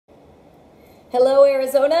Hello,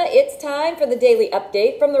 Arizona. It's time for the daily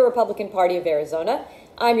update from the Republican Party of Arizona.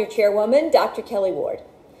 I'm your chairwoman, Dr. Kelli Ward.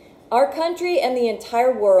 Our country and the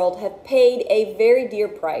entire world have paid a very dear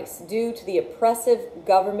price due to the oppressive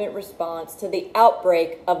government response to the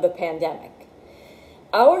outbreak of the pandemic.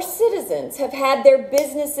 Our citizens have had their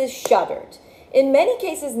businesses shuttered, in many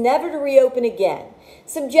cases never to reopen again,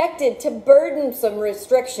 subjected to burdensome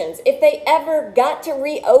restrictions if they ever got to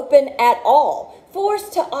reopen at all,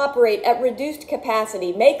 forced to operate at reduced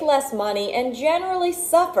capacity, make less money, and generally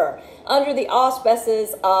suffer under the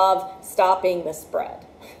auspices of stopping the spread.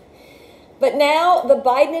 But now the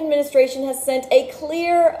Biden administration has sent a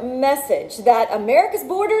clear message that America's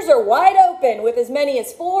borders are wide open, with as many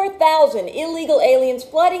as 4,000 illegal aliens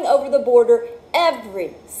flooding over the border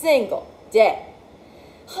every single day.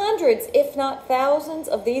 Hundreds, if not thousands,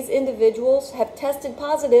 of these individuals have tested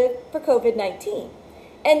positive for COVID-19,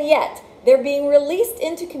 and yet they're being released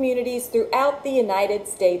into communities throughout the United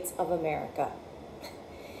States of America.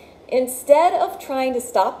 Instead of trying to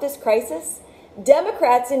stop this crisis,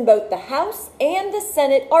 Democrats in both the House and the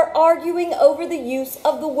Senate are arguing over the use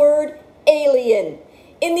of the word alien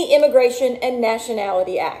in the Immigration and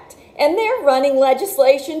Nationality Act, and they're running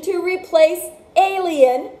legislation to replace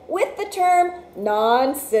alien with the term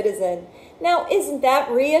non-citizen. Now, isn't that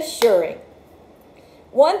reassuring?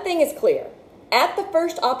 One thing is clear. At the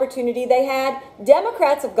first opportunity they had,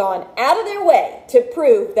 Democrats have gone out of their way to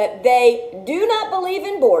prove that they do not believe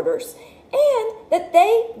in borders and that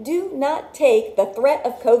they do not take the threat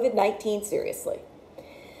of COVID-19 seriously.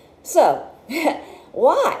 So,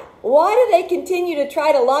 why? Why do they continue to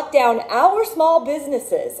try to lock down our small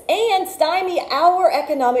businesses and stymie our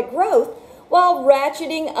economic growth while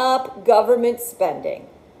ratcheting up government spending?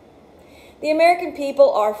 The American people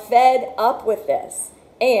are fed up with this,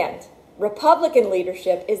 and Republican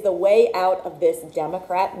leadership is the way out of this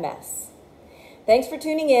Democrat mess. Thanks for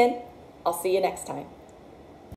tuning in. I'll see you next time.